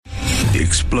The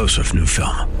explosive new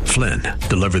film, Flynn,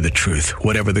 deliver the truth,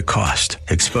 whatever the cost,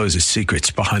 exposes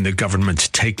secrets behind the government's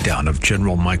takedown of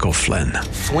General Michael Flynn.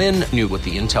 Flynn knew what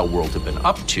the intel world had been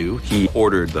up to. He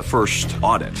ordered the first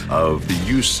audit of the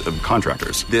use of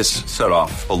contractors. This set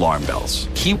off alarm bells.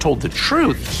 He told the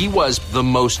truth. He was the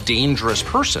most dangerous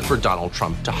person for Donald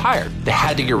Trump to hire. They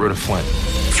had to get rid of Flynn.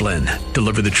 Flynn,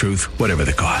 deliver the truth, whatever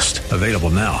the cost. Available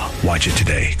now. Watch it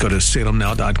today. Go to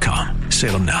salemnow.com.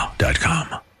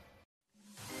 salemnow.com.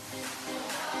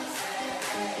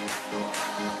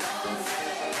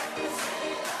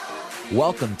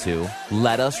 Welcome to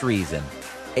Let Us Reason,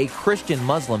 a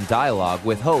Christian-Muslim dialogue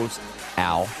with host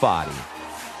Al Fadi.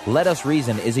 Let Us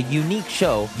Reason is a unique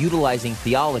show utilizing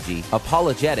theology,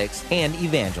 apologetics, and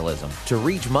evangelism to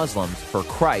reach Muslims for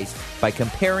Christ by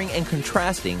comparing and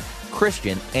contrasting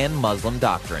Christian and Muslim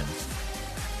doctrines.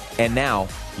 And now,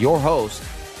 your host,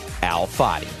 Al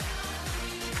Fadi.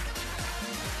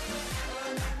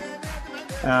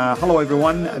 Hello,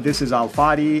 everyone. This is Al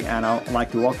Fadi, and I'd like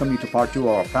to welcome you to part 2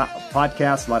 of our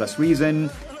podcast, Let Us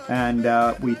Reason. And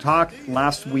we talked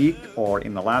last week, or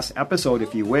in the last episode,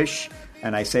 if you wish,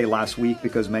 and I say last week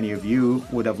because many of you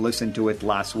would have listened to it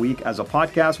last week as a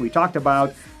podcast. We talked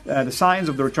about the signs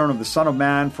of the return of the Son of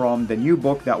Man from the new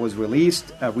book that was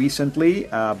released recently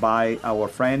by our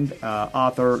friend,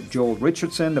 author Joel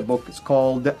Richardson. The book is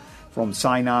called From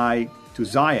Sinai to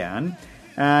Zion.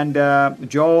 And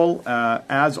Joel,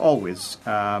 as always,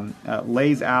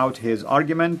 lays out his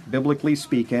argument, biblically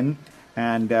speaking,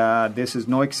 and this is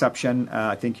no exception.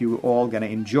 I think you all going to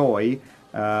enjoy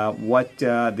what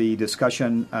the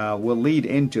discussion will lead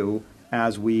into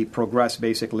as we progress,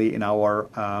 basically, in our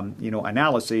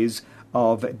analyses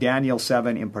of Daniel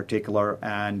 7 in particular,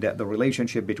 and the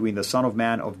relationship between the Son of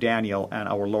Man of Daniel and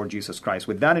our Lord Jesus Christ.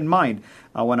 With that in mind,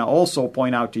 I want to also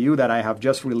point out to you that I have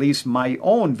just released my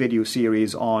own video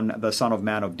series on the Son of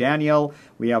Man of Daniel.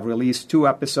 We have released 2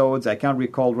 episodes. I can't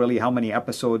recall really how many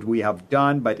episodes we have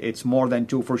done, but it's more than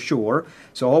 2 for sure.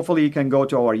 So hopefully you can go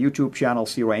to our YouTube channel,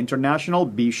 Sira International.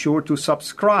 Be sure to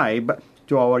subscribe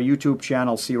to our YouTube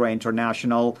channel, Sira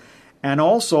International. And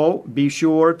also, be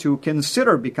sure to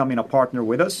consider becoming a partner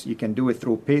with us. You can do it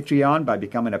through Patreon by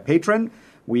becoming a patron.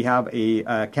 We have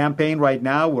a campaign right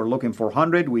now. We're looking for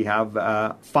 100. We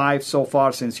have 5 so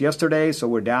far since yesterday, so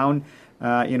we're down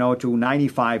to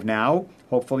 95 now.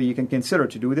 Hopefully, you can consider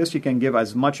to do this. You can give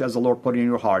as much as the Lord put in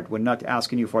your heart. We're not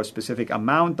asking you for a specific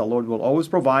amount. The Lord will always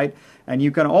provide. And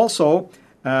you can also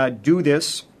do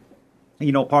this,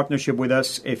 partnership with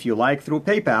us, if you like, through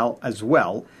PayPal as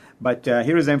well. But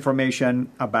here is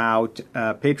information about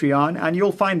Patreon, and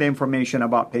you'll find the information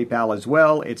about PayPal as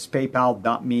well. It's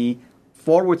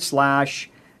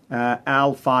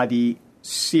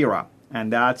paypal.me/Al-Fadi-Sira,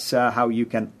 and that's how you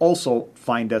can also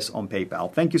find us on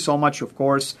PayPal. Thank you so much, of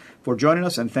course, for joining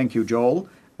us, and thank you, Joel.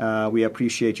 We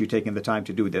appreciate you taking the time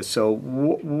to do this. So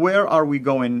where are we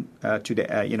going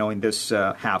today, in this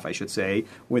half, I should say,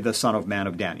 with the Son of Man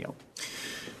of Daniel?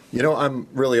 I'm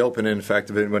really open. In fact,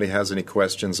 if anybody has any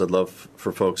questions, I'd love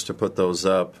for folks to put those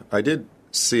up. I did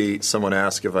see someone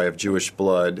ask if I have Jewish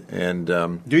blood, and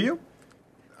do you?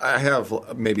 I have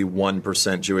maybe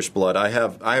 1% Jewish blood. I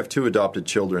have 2 adopted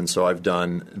children, so I've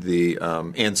done the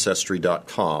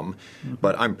Ancestry.com,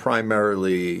 but I'm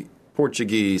primarily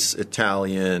Portuguese,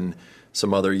 Italian,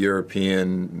 some other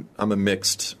European. I'm a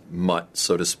mixed mutt,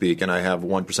 so to speak, and I have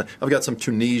 1%. I've got some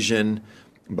Tunisian.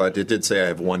 But it did say I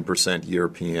have 1%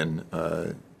 European.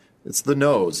 It's the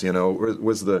nose,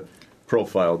 was the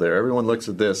profile there. Everyone looks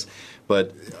at this.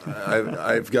 But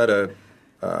I've got a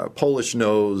Polish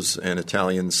nose and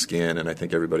Italian skin, and I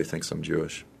think everybody thinks I'm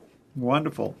Jewish.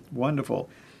 Wonderful, wonderful.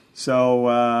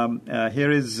 So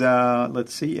here is,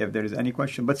 let's see if there is any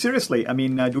question. But seriously,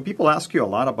 do people ask you a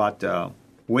lot about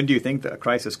when do you think that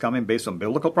Christ is coming based on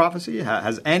biblical prophecy?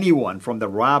 Has anyone from the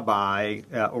rabbi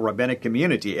or rabbinic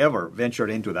community ever ventured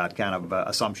into that kind of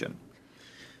assumption?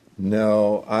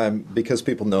 No, because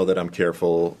people know that I'm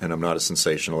careful and I'm not a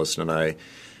sensationalist, and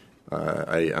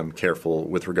I'm careful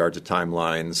with regard to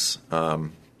timelines.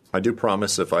 I do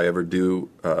promise if I ever do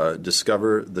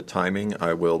discover the timing,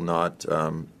 I will not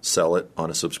sell it on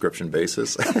a subscription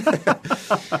basis.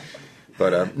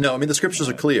 But no, the scriptures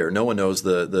are clear. No one knows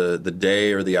the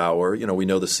day or the hour. We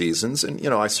know the seasons. And,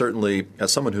 I certainly,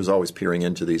 as someone who's always peering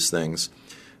into these things,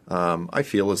 I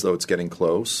feel as though it's getting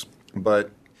close.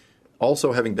 But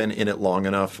also, having been in it long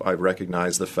enough, I've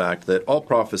recognized the fact that all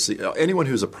prophecy, anyone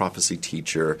who's a prophecy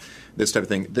teacher, this type of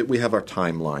thing, that we have our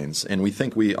timelines. And we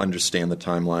think we understand the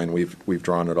timeline. We've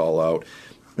drawn it all out.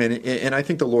 And I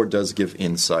think the Lord does give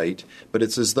insight, but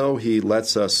it's as though He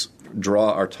lets us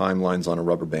draw our timelines on a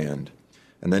rubber band.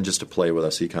 And then just to play with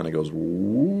us, he kind of goes,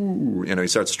 woo, he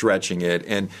starts stretching it.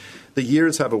 And the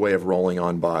years have a way of rolling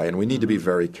on by, and we need to be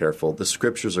very careful. The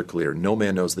scriptures are clear. No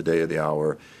man knows the day or the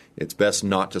hour. It's best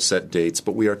not to set dates,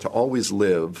 but we are to always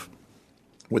live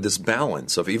with this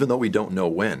balance of, even though we don't know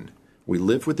when, we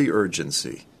live with the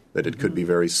urgency that it could be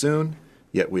very soon,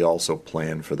 yet we also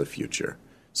plan for the future.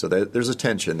 So there's a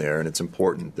tension there, and it's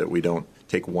important that we don't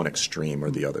take one extreme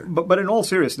or the other. But in all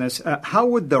seriousness, how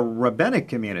would the rabbinic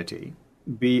community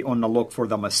be on the look for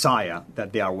the Messiah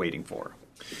that they are waiting for?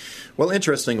 Well,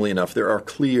 interestingly enough, there are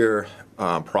clear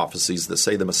prophecies that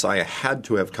say the Messiah had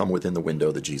to have come within the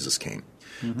window that Jesus came.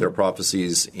 Mm-hmm. There are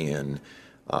prophecies in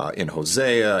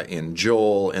Hosea, in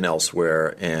Joel, and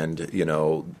elsewhere, and,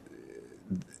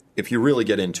 if you really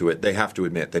get into it, they have to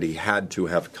admit that he had to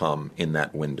have come in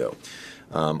that window.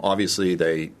 Obviously,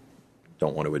 they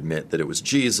don't want to admit that it was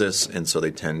Jesus, and so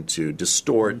they tend to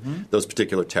distort those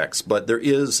particular texts. But there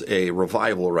is a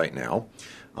revival right now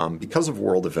because of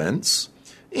world events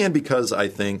and because I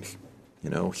think,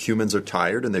 humans are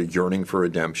tired and they're yearning for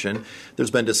redemption.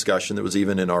 There's been discussion. There was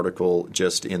even an article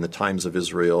just in the Times of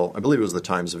Israel, I believe it was the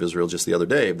Times of Israel just the other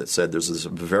day, that said there's this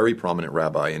very prominent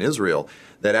rabbi in Israel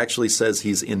that actually says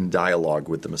he's in dialogue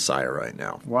with the Messiah right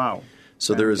now. Wow.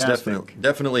 So Fantastic. there is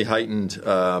definitely heightened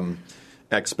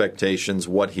expectations.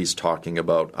 What he's talking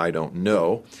about, I don't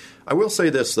know. I will say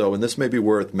this, though, and this may be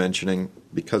worth mentioning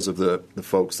because of the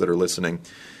folks that are listening.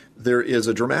 There is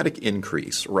a dramatic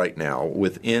increase right now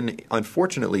within,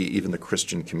 unfortunately, even the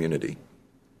Christian community.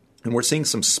 And we're seeing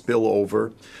some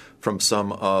spillover from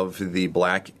some of the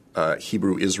black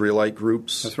Hebrew Israelite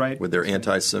groups. That's right. With their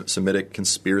anti-Semitic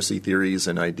conspiracy theories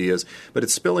and ideas. But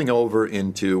it's spilling over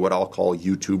into what I'll call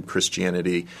YouTube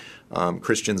Christianity.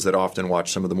 Christians that often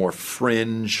watch some of the more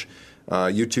fringe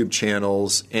YouTube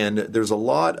channels. And there's a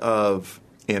lot of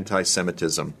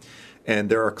anti-Semitism.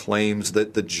 And there are claims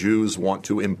that the Jews want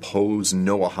to impose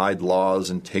Noahide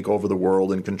laws and take over the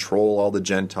world and control all the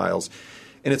Gentiles.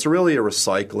 And it's really a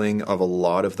recycling of a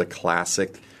lot of the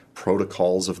classic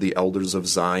protocols of the elders of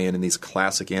Zion and these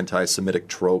classic anti-Semitic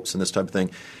tropes and this type of thing.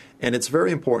 And it's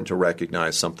very important to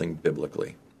recognize something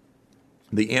biblically.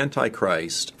 The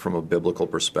Antichrist, from a biblical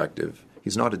perspective,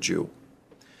 he's not a Jew.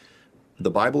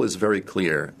 The Bible is very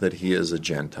clear that he is a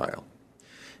Gentile.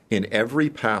 In every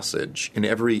passage, in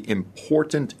every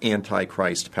important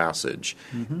Antichrist passage,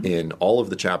 in all of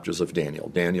the chapters of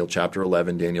Daniel chapter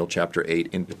 11, Daniel chapter 8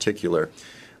 in particular,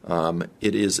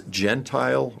 it is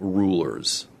Gentile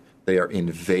rulers. They are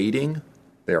invading,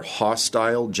 they are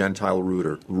hostile Gentile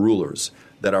rulers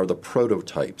that are the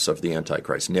prototypes of the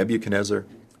Antichrist. Nebuchadnezzar,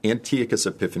 Antiochus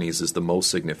Epiphanes is the most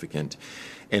significant.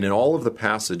 And in all of the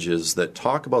passages that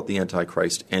talk about the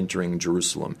Antichrist entering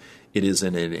Jerusalem, it is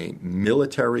in a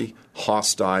military,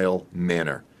 hostile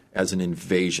manner, as an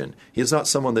invasion. He is not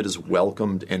someone that is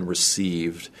welcomed and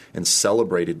received and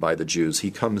celebrated by the Jews.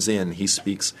 He comes in, he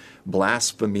speaks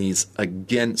blasphemies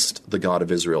against the God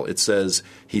of Israel. It says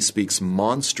he speaks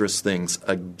monstrous things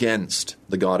against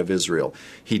the God of Israel.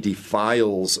 He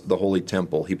defiles the holy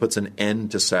temple. He puts an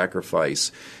end to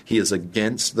sacrifice. He is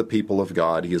against the people of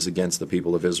God. He is against the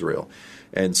people of Israel.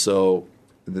 And so,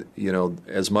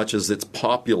 as much as it's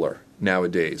popular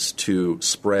nowadays to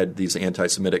spread these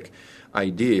anti-Semitic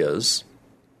ideas,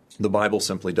 the Bible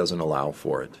simply doesn't allow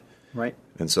for it. Right.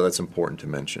 And so that's important to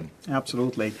mention.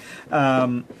 Absolutely.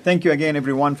 Thank you again,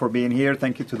 everyone, for being here.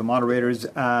 Thank you to the moderators.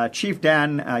 Chief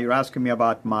Dan, you're asking me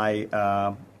about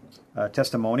my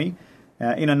testimony.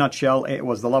 In a nutshell, it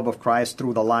was the love of Christ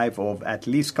through the life of at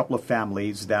least a couple of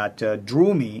families that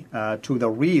drew me to the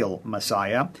real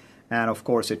Messiah. And, of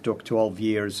course, it took 12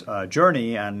 years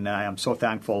journey, and I am so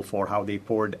thankful for how they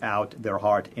poured out their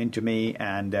heart into me,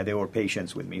 and they were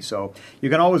patient with me. So you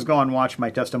can always go and watch my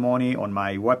testimony on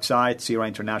my website,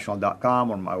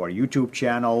 sirainternational.com, on our YouTube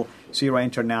channel, Sira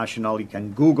International. You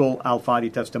can Google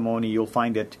Al-Fadi testimony. You'll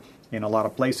find it in a lot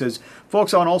of places.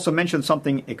 Folks, I want to also mention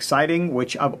something exciting,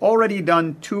 which I've already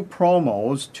done two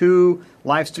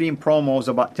live stream promos,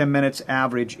 about 10 minutes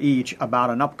average each, about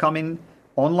an upcoming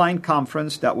online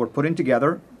conference that we're putting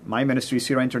together, my ministry,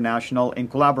 Sira International, in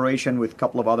collaboration with a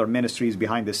couple of other ministries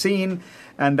behind the scene.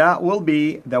 And that will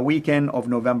be the weekend of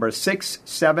November 6th,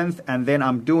 7th. And then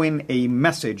I'm doing a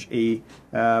message,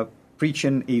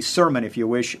 preaching a sermon, if you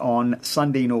wish, on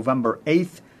Sunday, November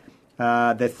 8th.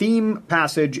 The theme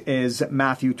passage is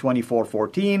Matthew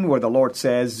 24:14, where the Lord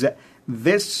says,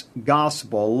 "This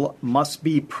gospel must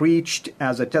be preached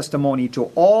as a testimony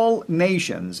to all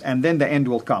nations, and then the end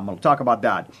will come." We'll talk about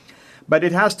that. But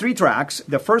it has 3 tracks.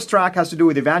 The first track has to do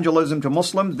with evangelism to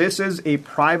Muslims. This is a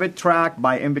private track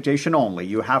by invitation only.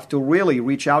 You have to really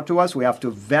reach out to us. We have to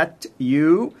vet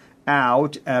you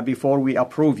out before we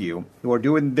approve you. We're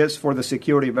doing this for the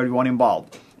security of everyone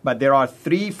involved. But there are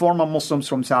 3 former Muslims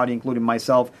from Saudi, including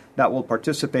myself, that will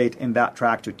participate in that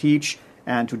track to teach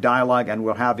and to dialogue, and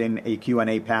we're having a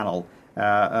Q&A panel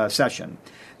session.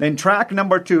 Then track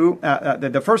number 2,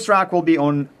 the first track will be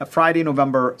on Friday,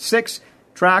 November 6th.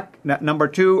 Track number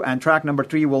 2 and track number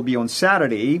 3 will be on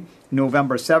Saturday,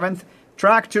 November 7th.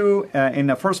 Track 2 in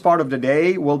the first part of the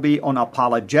day will be on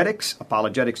apologetics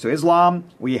to Islam.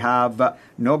 We have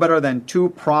no better than 2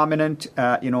 prominent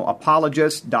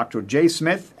apologists, Dr. Jay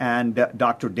Smith and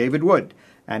Dr. David Wood.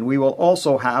 And we will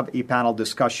also have a panel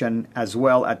discussion as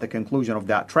well at the conclusion of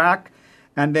that track.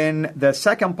 And then the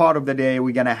second part of the day,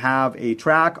 we're going to have a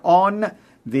track on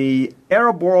the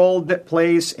Arab world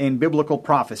place in biblical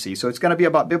prophecy. So it's going to be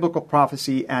about biblical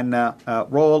prophecy and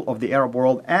role of the Arab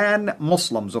world and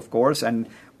Muslims, of course. And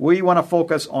we want to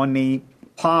focus on the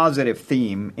positive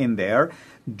theme in there.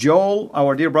 Joel,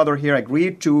 our dear brother here,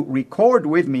 agreed to record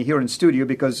with me here in studio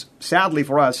because sadly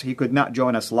for us, he could not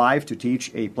join us live to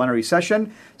teach a plenary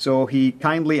session. So he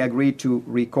kindly agreed to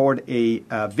record a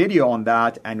video on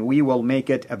that, and we will make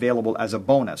it available as a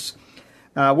bonus.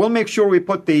 We'll make sure we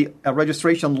put the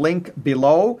registration link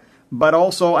below, but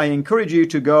also I encourage you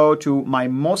to go to my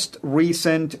most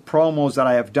recent promos that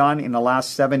I have done in the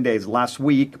last 7 days, last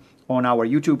week, on our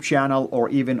YouTube channel or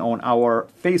even on our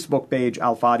Facebook page,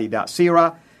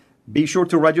 alfadi.sira. Be sure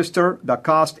to register. The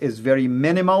cost is very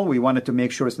minimal. We wanted to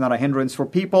make sure it's not a hindrance for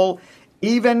people.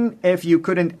 Even if you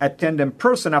couldn't attend in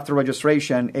person after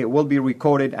registration, it will be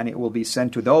recorded and it will be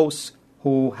sent to those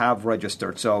who have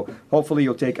registered. So hopefully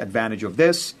you'll take advantage of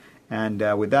this. And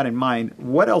with that in mind,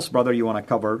 what else, brother, you want to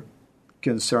cover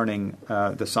concerning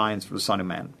the signs for the Son of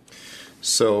Man?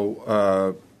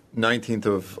 So 19th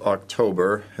of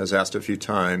October has asked a few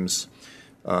times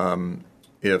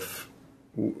if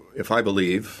I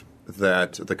believe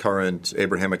that the current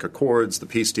Abrahamic Accords, the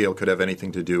peace deal, could have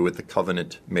anything to do with the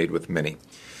covenant made with many,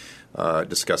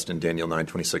 discussed in Daniel 9,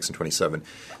 26 and 27.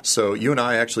 So you and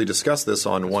I actually discussed this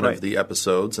on one of the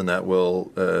episodes, and that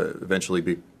will eventually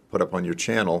be put up on your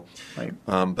channel. Right.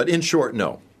 But in short,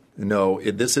 no,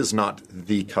 this is not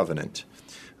the covenant.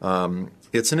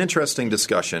 It's an interesting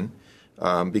discussion.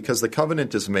 Because the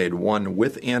covenant is made one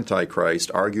with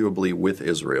Antichrist, arguably with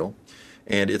Israel.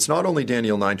 And it's not only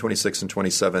Daniel 9, 26 and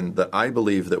 27 that I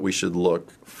believe that we should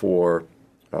look for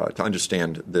to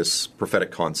understand this prophetic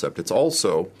concept. It's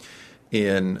also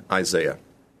in Isaiah.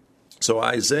 So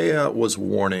Isaiah was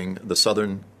warning the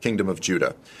southern kingdom of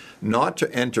Judah not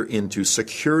to enter into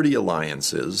security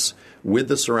alliances with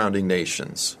the surrounding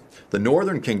nations. The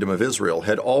northern kingdom of Israel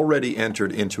had already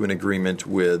entered into an agreement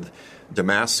with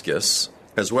Damascus,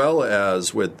 as well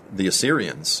as with the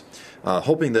Assyrians,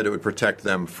 hoping that it would protect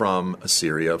them from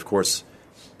Assyria. Of course,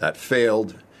 that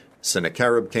failed.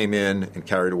 Sennacherib came in and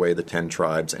carried away the 10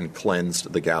 tribes and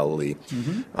cleansed the Galilee.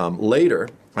 Later,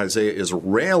 Isaiah is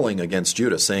railing against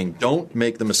Judah, saying, don't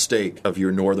make the mistake of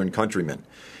your northern countrymen.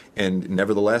 And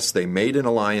nevertheless, they made an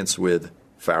alliance with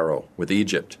Pharaoh, with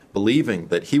Egypt, believing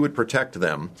that he would protect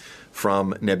them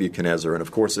from Nebuchadnezzar. And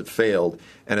of course, it failed.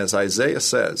 And as Isaiah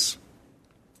says,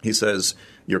 he says,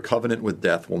 your covenant with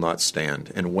death will not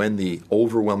stand. And when the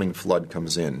overwhelming flood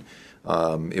comes in,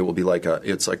 it will be like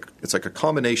it's like a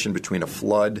combination between a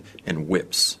flood and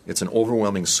whips. It's an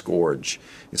overwhelming scourge.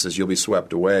 He says you'll be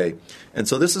swept away. And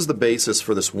so this is the basis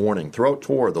for this warning. Throughout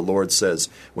Torah, the Lord says,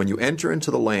 when you enter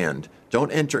into the land,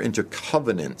 don't enter into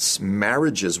covenants,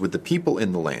 marriages with the people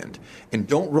in the land, and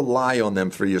don't rely on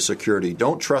them for your security.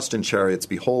 Don't trust in chariots.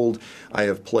 Behold, I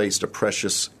have placed a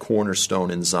precious cornerstone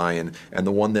in Zion, and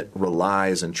the one that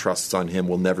relies and trusts on him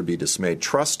will never be dismayed.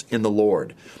 Trust in the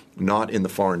Lord, not in the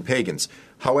foreign pagans.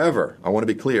 However, I want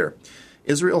to be clear,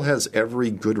 Israel has every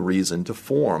good reason to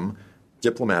form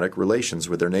diplomatic relations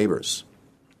with their neighbors.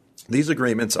 These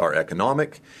agreements are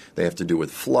economic. They have to do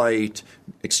with flight,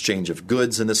 exchange of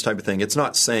goods, and this type of thing. It's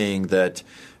not saying that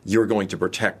you're going to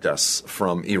protect us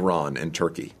from Iran and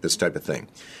Turkey, this type of thing.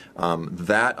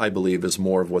 That, I believe, is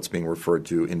more of what's being referred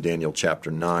to in Daniel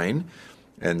chapter 9.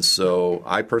 And so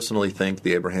I personally think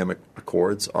the Abrahamic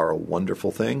Accords are a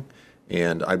wonderful thing.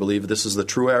 And I believe this is the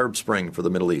true Arab Spring for the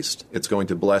Middle East. It's going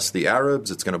to bless the Arabs.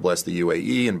 It's going to bless the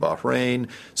UAE and Bahrain,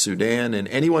 Sudan, and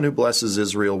anyone who blesses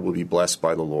Israel will be blessed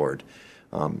by the Lord.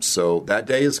 So that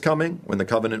day is coming when the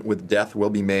covenant with death will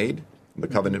be made. The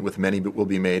covenant with many will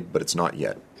be made, but it's not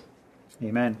yet.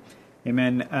 Amen.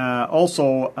 Amen.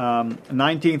 Also,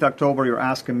 19th October, you're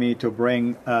asking me to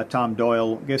bring Tom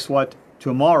Doyle. Guess what?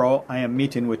 Tomorrow, I am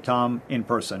meeting with Tom in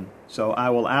person. So I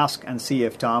will ask and see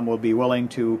if Tom will be willing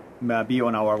to be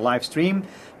on our live stream.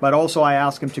 But also I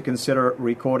ask him to consider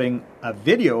recording a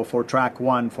video for track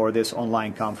 1 for this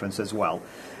online conference as well.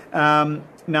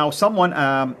 Now someone,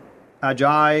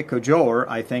 Ajay Kojor,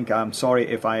 I think, I'm sorry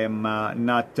if I am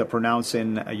not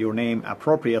pronouncing your name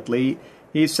appropriately.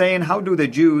 He's saying, how do the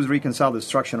Jews reconcile the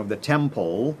destruction of the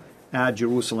temple at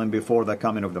Jerusalem before the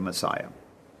coming of the Messiah?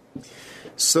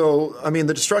 So, I mean,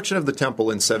 the destruction of the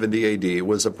temple in 70 AD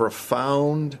was a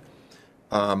profound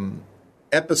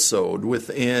episode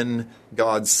within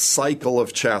God's cycle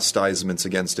of chastisements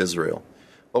against Israel.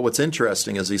 But what's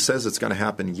interesting is he says it's going to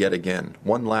happen yet again,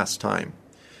 one last time.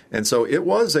 And so it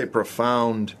was a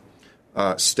profound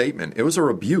statement. It was a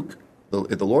rebuke.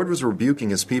 The Lord was rebuking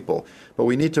his people. But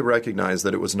we need to recognize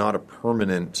that it was not a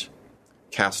permanent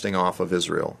casting off of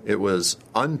Israel. It was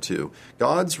unto.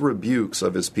 God's rebukes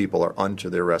of his people are unto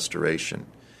their restoration.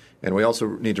 And we also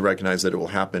need to recognize that it will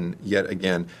happen yet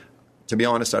again. To be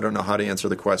honest, I don't know how to answer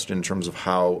the question in terms of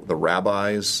how the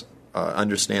rabbis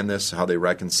understand this, how they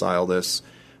reconcile this.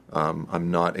 I'm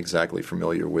not exactly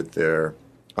familiar with their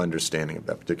understanding of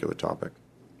that particular topic.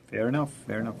 Fair enough.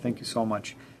 Thank you so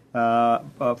much.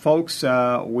 Folks,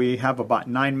 we have about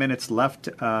 9 minutes left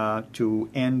to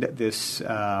end this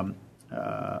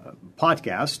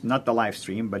podcast, not the live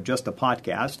stream, but just the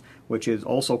podcast, which is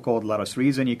also called Let Us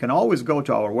Reason. You can always go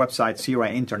to our website,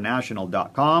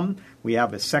 sirainternational.com. We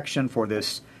have a section for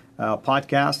this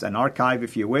podcast, an archive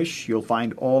if you wish. You'll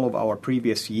find all of our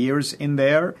previous years in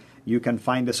there. You can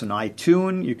find us on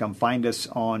iTunes. You can find us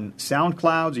on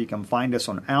SoundCloud. You can find us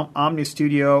on Omni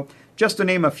Studio, just to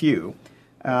name a few.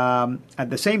 At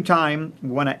the same time, we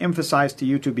want to emphasize to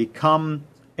you to become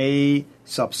a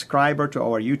subscriber to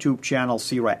our YouTube channel,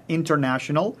 Sira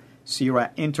International.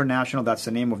 Sira International, that's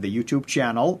the name of the YouTube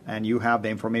channel, and you have the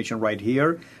information right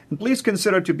here. And please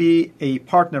consider to be a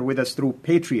partner with us through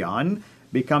Patreon,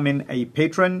 becoming a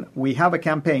patron. We have a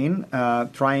campaign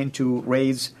trying to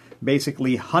raise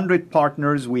basically 100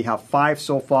 partners. We have 5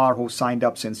 so far who signed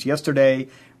up since yesterday.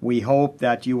 We hope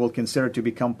that you will consider to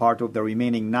become part of the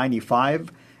remaining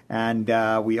 95. And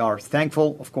we are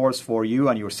thankful, of course, for you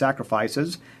and your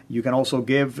sacrifices. You can also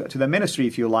give to the ministry,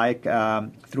 if you like,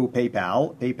 through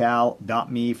PayPal,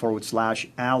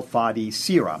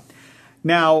 paypal.me/Al-Fadi-Sira.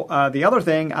 Now, the other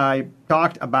thing, I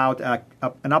talked about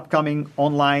an upcoming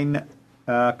online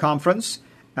conference.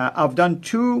 I've done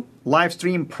 2 live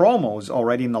stream promos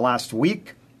already in the last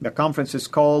week. The conference is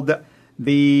called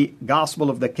The Gospel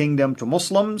of the Kingdom to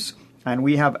Muslims. And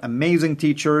we have amazing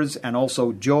teachers, and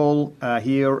also Joel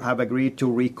here have agreed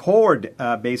to record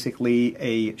basically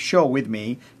a show with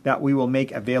me that we will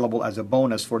make available as a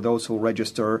bonus for those who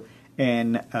register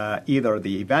in either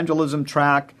the evangelism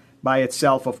track by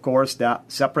itself, of course, that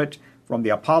separate from the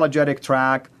apologetic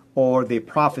track, or the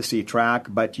prophecy track.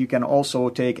 But you can also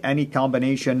take any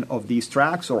combination of these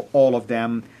tracks or all of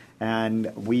them.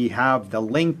 And we have the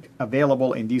link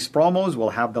available in these promos. We'll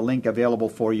have the link available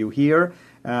for you here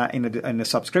in a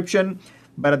subscription.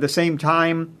 But at the same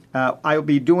time, I'll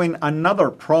be doing another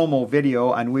promo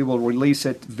video, and we will release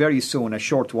it very soon, a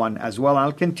short one as well.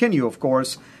 I'll continue, of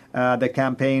course, the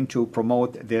campaign to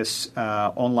promote this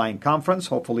online conference.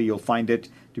 Hopefully you'll find it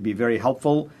to be very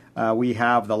helpful. We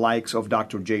have the likes of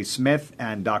Dr. Jay Smith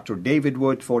and Dr. David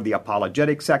Wood for the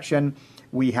apologetic section.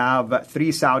 We have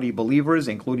 3 Saudi believers,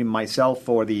 including myself,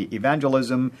 for the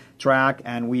evangelism track.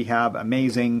 And we have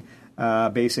amazing,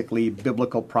 basically,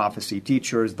 biblical prophecy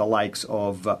teachers, the likes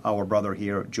of our brother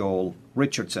here, Joel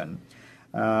Richardson.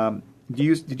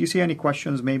 Did you see any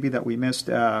questions maybe that we missed?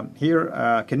 Here,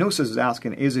 Canusis is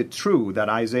asking, is it true that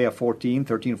Isaiah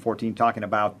 13:14, talking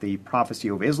about the prophecy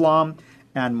of Islam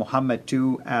and Muhammad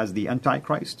too as the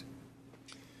Antichrist?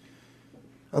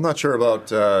 I'm not sure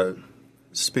about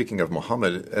speaking of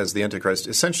Muhammad as the Antichrist.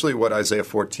 Essentially what Isaiah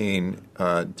 14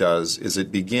 does is it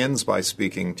begins by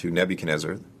speaking to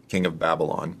Nebuchadnezzar, king of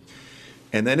Babylon.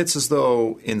 And then it's as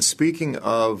though in speaking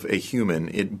of a human,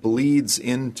 it bleeds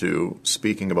into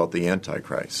speaking about the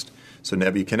Antichrist. So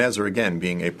Nebuchadnezzar, again,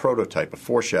 being a prototype, a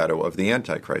foreshadow of the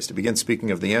Antichrist. It begins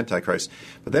speaking of the Antichrist,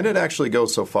 but then it actually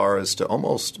goes so far as to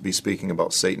almost be speaking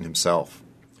about Satan himself.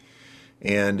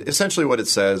 And essentially what it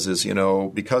says is,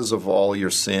 because of all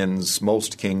your sins,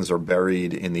 most kings are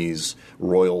buried in these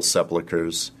royal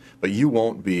sepulchres, but you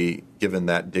won't be given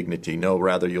that dignity. No,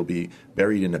 rather you'll be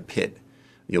buried in a pit.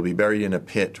 You'll be buried in a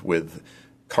pit with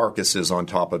carcasses on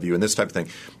top of you and this type of thing.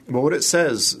 But what it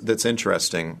says that's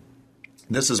interesting,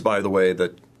 this is, by the way,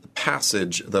 the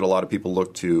passage that a lot of people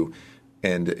look to,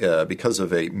 and because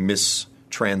of a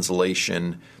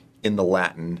mistranslation in the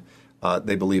Latin,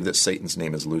 they believe that Satan's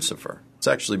name is Lucifer. It's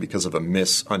actually because of a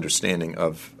misunderstanding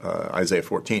of Isaiah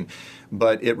 14.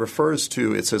 But it refers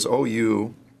to, it says, "O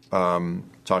you,"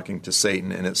 talking to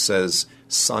Satan, and it says,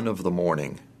 "son of the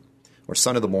morning," or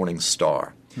 "son of the morning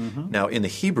star." Mm-hmm. Now, in the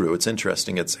Hebrew, it's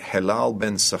interesting. It's Helal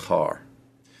ben Sachar.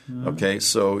 Mm-hmm. Okay,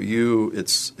 so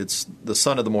it's the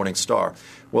son of the morning star.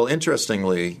 Well,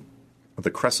 interestingly, the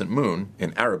crescent moon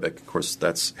in Arabic, of course,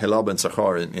 that's Helal ben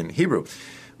Sachar in Hebrew,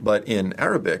 but in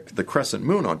Arabic, the crescent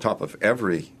moon on top of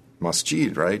every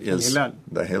masjid, right, is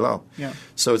the Hilal. Yeah.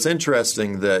 So it's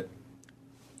interesting that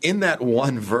in that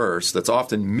one verse that's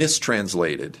often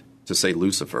mistranslated to say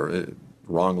Lucifer,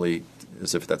 wrongly,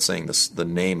 as if that's saying the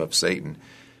name of Satan,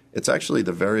 it's actually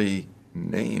the very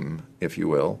name, if you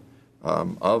will,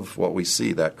 of what we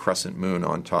see, that crescent moon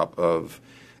on top of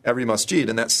every masjid.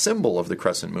 And that symbol of the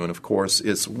crescent moon, of course,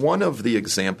 is one of the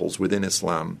examples within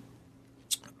Islam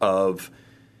of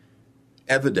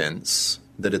evidence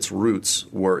that its roots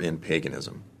were in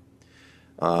paganism.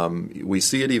 We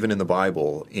see it even in the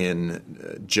Bible,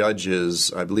 in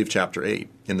Judges, I believe, chapter 8,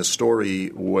 in the story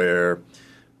where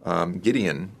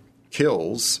Gideon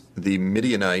kills the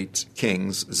Midianite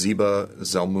kings, Zebah,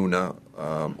 Zalmunna,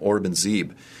 Oreb, and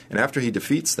Zeb. And after he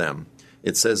defeats them,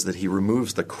 it says that he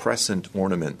removes the crescent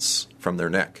ornaments from their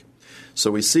neck. So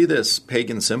we see this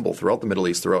pagan symbol throughout the Middle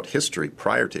East, throughout history,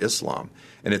 prior to Islam.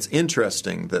 And it's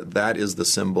interesting that that is the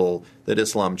symbol that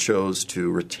Islam chose to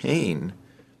retain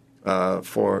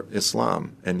for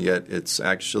Islam. And yet it's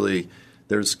actually,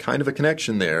 there's kind of a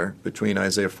connection there between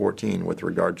Isaiah 14 with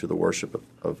regard to the worship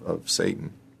of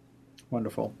Satan.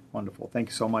 Wonderful, wonderful. Thank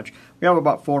you so much. We have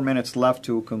about 4 minutes left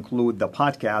to conclude the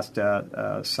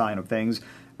podcast side of things.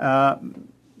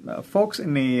 Folks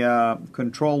in the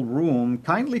control room,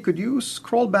 kindly could you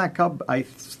scroll back up? I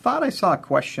thought I saw a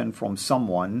question from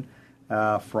someone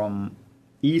from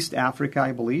East Africa,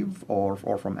 I believe, or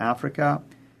from Africa.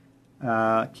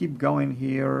 Keep going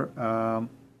here.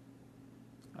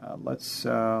 Let's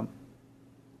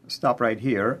stop right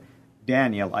here.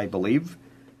 Daniel, I believe.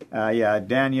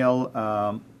 Daniel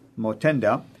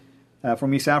Motenda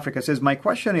from East Africa says, "My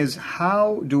question is,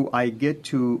 how do I get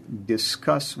to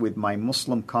discuss with my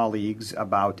Muslim colleagues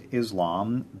about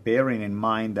Islam, bearing in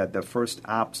mind that the first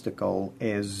obstacle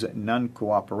is none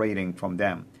cooperating from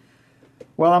them?"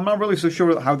 Well, I'm not really so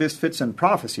sure how this fits in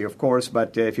prophecy, of course,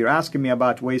 but if you're asking me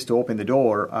about ways to open the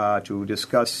door to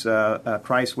discuss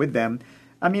Christ with them,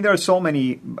 I mean, there are so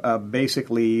many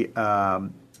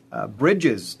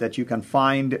bridges that you can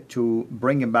find to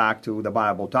bring him back to the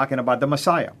Bible, talking about the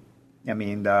Messiah. I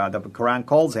mean, the Quran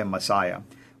calls him Messiah.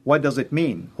 What does it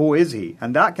mean? Who is he?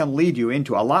 And that can lead you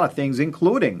into a lot of things,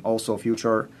 including also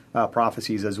future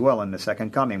prophecies as well in the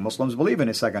second coming. Muslims believe in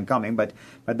his second coming, but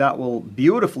that will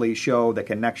beautifully show the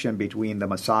connection between the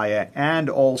Messiah and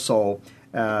also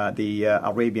the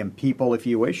Arabian people, if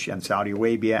you wish, and Saudi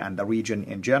Arabia and the region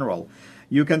in general.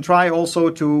 You can try also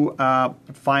to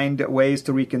find ways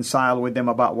to reconcile with them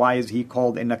about why is he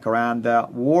called in the Quran the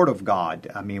Word of God.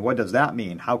 I mean, what does that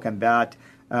mean? How can that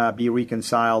be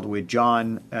reconciled with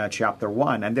John chapter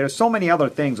 1? And there's so many other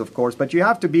things, of course, but you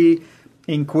have to be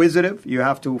inquisitive. You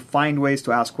have to find ways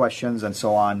to ask questions and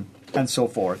so on and so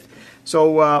forth.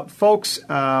 So, folks,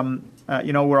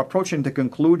 we're approaching the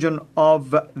conclusion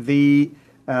of the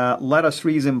Let Us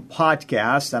Reason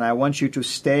podcast, and I want you to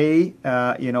stay,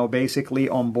 basically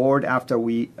on board after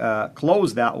we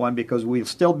close that one, because we'll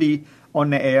still be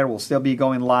on the air. We'll still be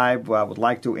going live. I would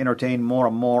like to entertain more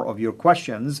and more of your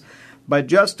questions. But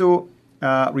just to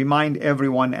remind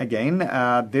everyone again,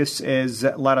 this is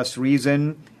Let Us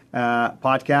Reason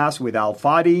podcast with Al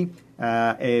Fadi.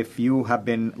 If you have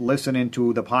been listening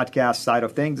to the podcast side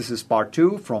of things, this is part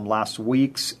 2 from last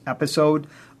week's episode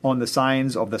on the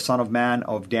signs of the Son of Man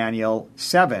of Daniel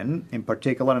 7 in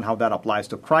particular and how that applies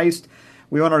to Christ.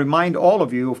 We want to remind all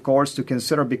of you, of course, to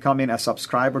consider becoming a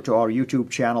subscriber to our YouTube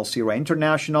channel, CIRA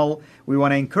International. We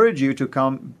want to encourage you to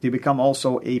become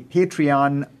also a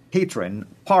Patreon patron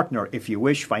partner, if you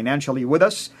wish, financially with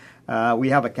us. We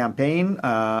have a campaign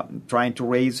trying to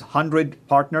raise 100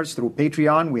 partners through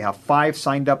Patreon. We have 5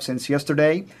 signed up since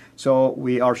yesterday, so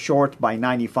we are short by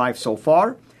 95 so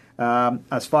far.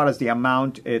 As far as the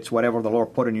amount, it's whatever the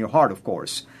Lord put in your heart, of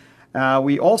course.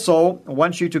 We also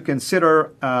want you to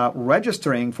consider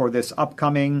registering for this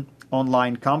upcoming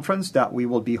online conference that we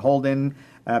will be holding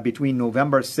between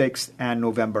November 6th and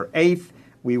November 8th.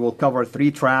 We will cover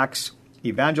 3 tracks: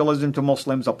 evangelism to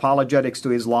Muslims, apologetics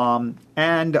to Islam,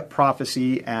 and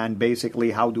prophecy, and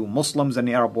basically how do Muslims in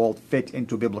the Arab world fit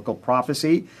into biblical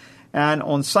prophecy. And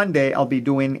on Sunday, I'll be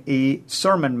doing a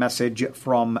sermon message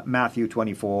from Matthew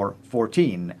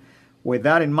 24:14. with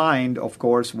that in mind, of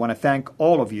course, want to thank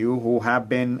all of you who have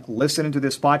been listening to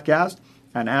this podcast.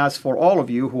 And as for all of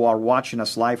you who are watching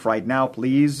us live right now,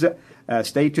 please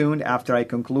stay tuned after I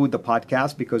conclude the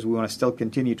podcast because we want to still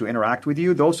continue to interact with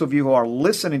you. Those of you who are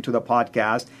listening to the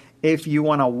podcast, if you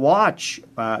want to watch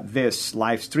this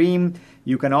live stream,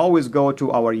 you can always go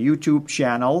to our YouTube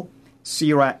channel,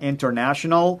 CIRA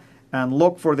International, and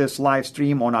look for this live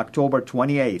stream on October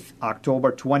 28th.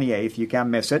 October 28th, you can't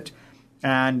miss it.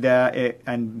 And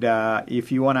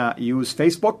if you want to use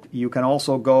Facebook, you can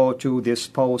also go to this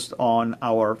post on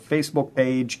our Facebook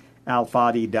page,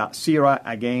 alfadi.cira,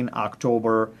 again,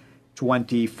 October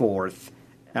 28th,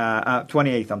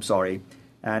 I'm sorry.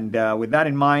 And with that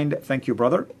in mind, thank you,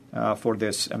 brother, for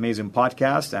this amazing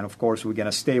podcast. And, of course, we're going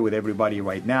to stay with everybody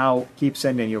right now. Keep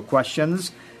sending your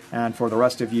questions. And for the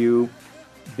rest of you,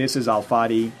 this is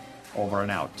Al-Fadi, over and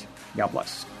out. God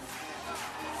bless.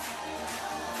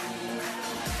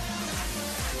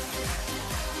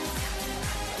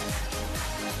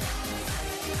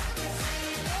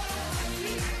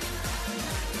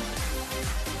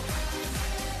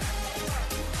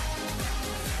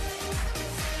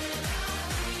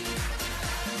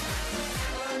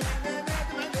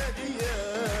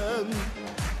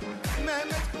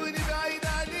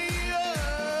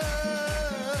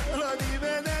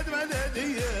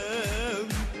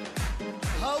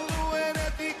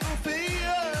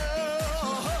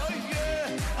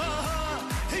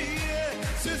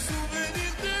 This